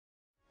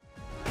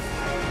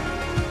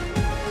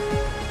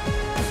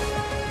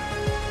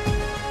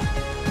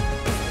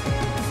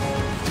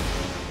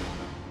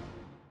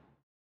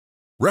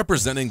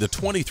Representing the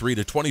 23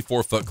 to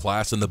 24 foot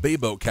class in the bay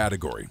boat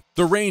category,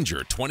 the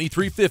Ranger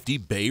 2350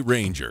 Bay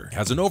Ranger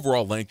has an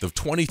overall length of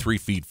 23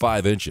 feet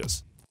 5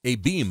 inches, a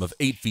beam of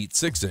 8 feet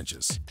 6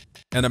 inches,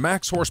 and a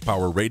max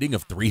horsepower rating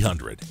of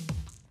 300.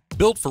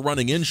 Built for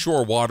running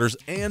inshore waters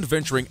and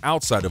venturing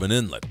outside of an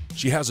inlet,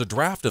 she has a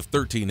draft of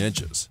 13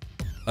 inches,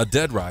 a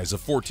dead rise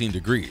of 14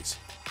 degrees,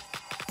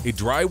 a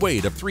dry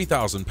weight of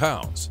 3,000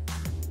 pounds,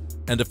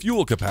 and a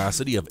fuel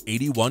capacity of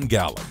 81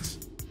 gallons.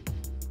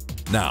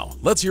 Now,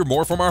 let's hear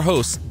more from our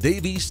hosts,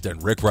 Dave East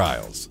and Rick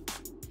Riles.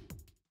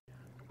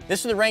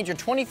 This is the Ranger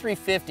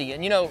 2350,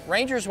 and you know,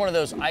 Ranger is one of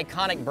those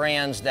iconic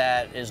brands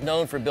that is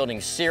known for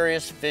building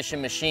serious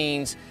fishing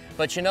machines,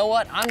 but you know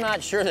what? I'm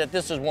not sure that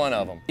this is one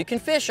of them. You can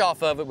fish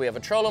off of it. We have a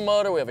trolling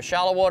motor, we have a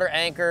shallow water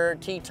anchor,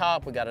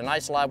 T-top, we got a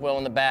nice live well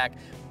in the back,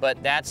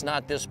 but that's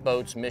not this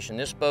boat's mission.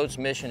 This boat's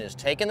mission is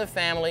taking the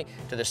family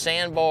to the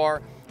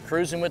sandbar,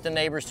 cruising with the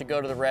neighbors to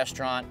go to the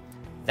restaurant.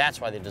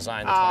 That's why they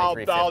designed the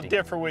 2350. I'll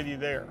differ with you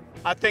there.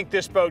 I think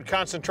this boat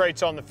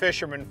concentrates on the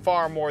fisherman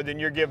far more than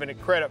you're giving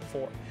it credit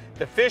for.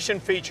 The fishing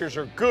features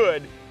are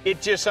good,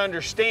 it just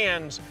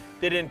understands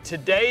that in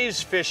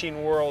today's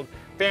fishing world,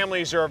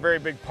 families are a very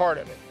big part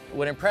of it.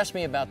 What impressed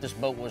me about this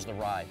boat was the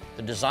ride.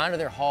 The design of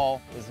their hull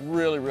was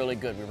really, really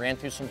good. We ran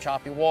through some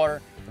choppy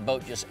water, the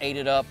boat just ate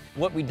it up.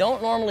 What we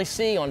don't normally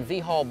see on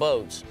V-hull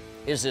boats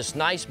is this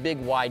nice big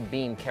wide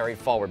beam carried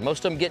forward.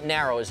 Most of them get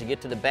narrow as you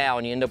get to the bow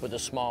and you end up with a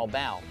small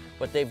bow.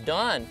 What they've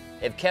done,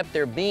 they've kept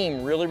their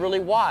beam really, really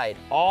wide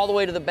all the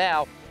way to the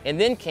bow and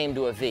then came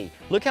to a V.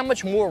 Look how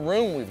much more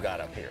room we've got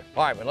up here.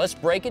 All right, but let's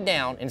break it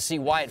down and see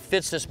why it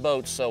fits this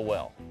boat so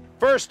well.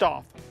 First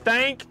off,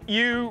 thank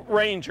you,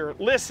 Ranger.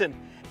 Listen,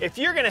 if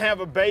you're gonna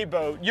have a bay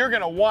boat, you're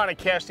gonna want a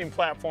casting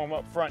platform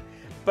up front,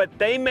 but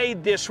they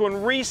made this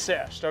one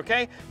recessed,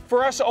 okay?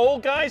 For us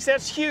old guys,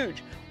 that's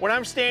huge. When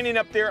I'm standing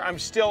up there, I'm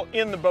still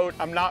in the boat,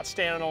 I'm not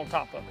standing on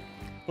top of it.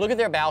 Look at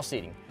their bow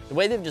seating. The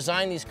way they've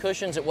designed these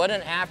cushions, it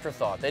wasn't an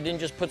afterthought. They didn't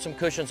just put some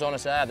cushions on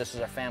and say, this is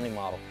our family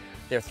model.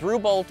 They're through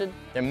bolted,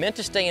 they're meant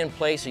to stay in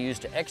place, they're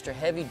used to extra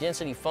heavy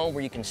density foam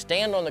where you can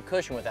stand on the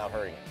cushion without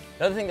hurting it.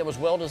 Another thing that was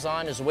well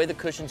designed is the way the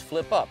cushions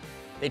flip up.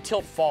 They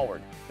tilt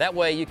forward. That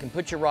way you can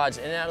put your rods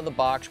in and out of the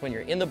box when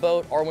you're in the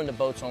boat or when the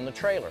boat's on the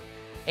trailer.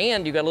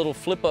 And you've got a little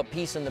flip up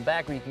piece in the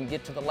back where you can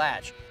get to the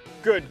latch.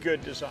 Good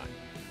design.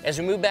 As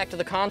we move back to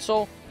the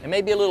console, it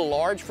may be a little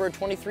large for a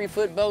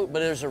 23-foot boat, but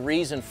there's a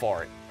reason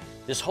for it.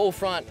 This whole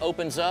front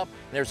opens up.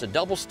 There's a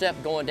double step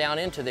going down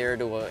into there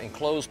to an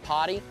enclosed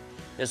potty.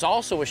 There's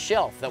also a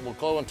shelf that will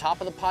go on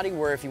top of the potty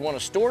where if you want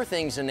to store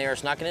things in there,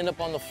 it's not going to end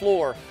up on the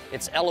floor,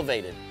 it's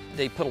elevated.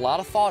 They put a lot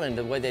of thought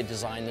into the way they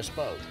designed this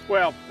boat.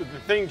 Well, the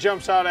thing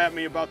jumps out at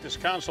me about this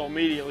console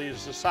immediately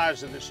is the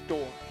size of this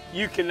door.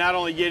 You can not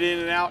only get in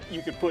and out,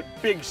 you can put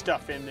big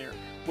stuff in there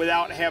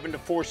without having to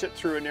force it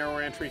through a narrow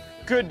entry.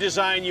 Good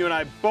design. You and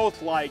I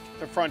both like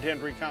the front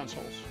entry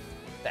consoles.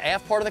 The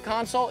aft part of the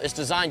console is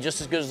designed just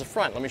as good as the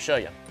front. Let me show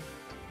you.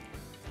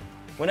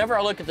 Whenever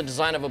I look at the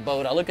design of a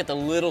boat, I look at the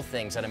little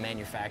things that a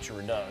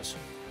manufacturer does.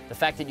 The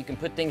fact that you can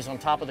put things on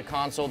top of the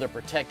console, they're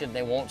protected,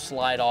 they won't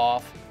slide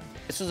off.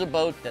 This is a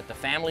boat that the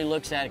family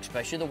looks at,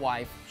 especially the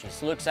wife.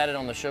 She looks at it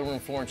on the showroom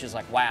floor and she's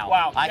like,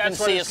 wow, I can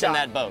see us in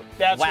that boat.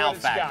 That's wow what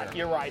it's factor. got.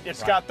 You're right.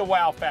 It's got the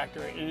wow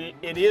factor.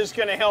 It is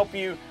going to help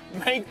you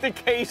make the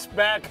case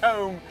back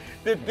home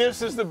that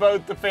this is the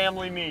boat the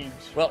family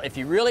needs. Well, if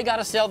you really got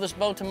to sell this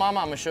boat to Mama,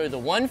 I'm going to show you the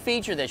one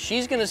feature that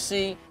she's going to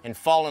see and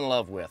fall in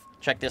love with.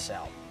 Check this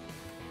out.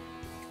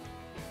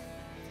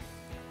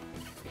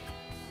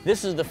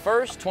 This is the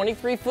first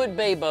 23-foot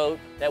bay boat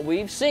that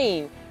we've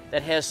seen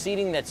that has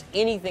seating that's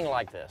anything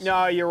like this.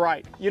 No, you're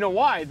right. You know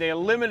why? They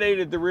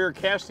eliminated the rear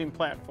casting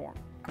platform,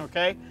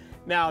 okay?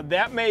 Now,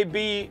 that may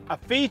be a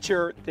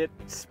feature that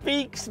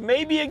speaks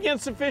maybe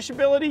against the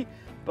fishability,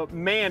 but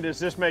man, does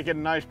this make it a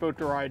nice boat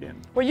to ride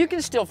in. Well, you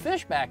can still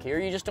fish back here,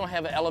 you just don't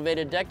have an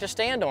elevated deck to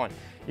stand on.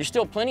 You're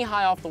still plenty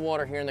high off the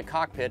water here in the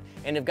cockpit,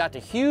 and they've got the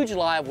huge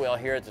live well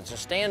here that's a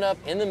stand-up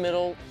in the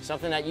middle,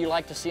 something that you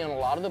like to see on a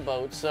lot of the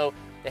boats. So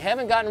they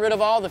haven't gotten rid of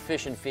all the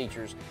fishing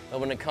features, but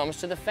when it comes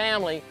to the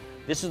family,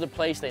 this is the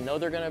place they know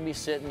they're going to be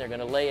sitting, they're going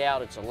to lay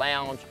out, it's a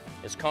lounge,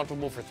 it's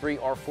comfortable for 3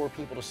 or 4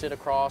 people to sit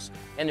across,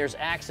 and there's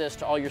access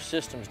to all your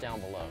systems down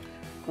below.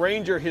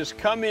 Ranger has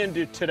come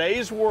into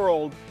today's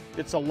world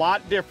that's a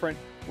lot different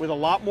with a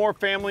lot more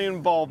family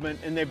involvement,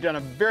 and they've done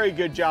a very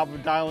good job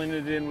of dialing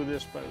it in with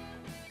this boat.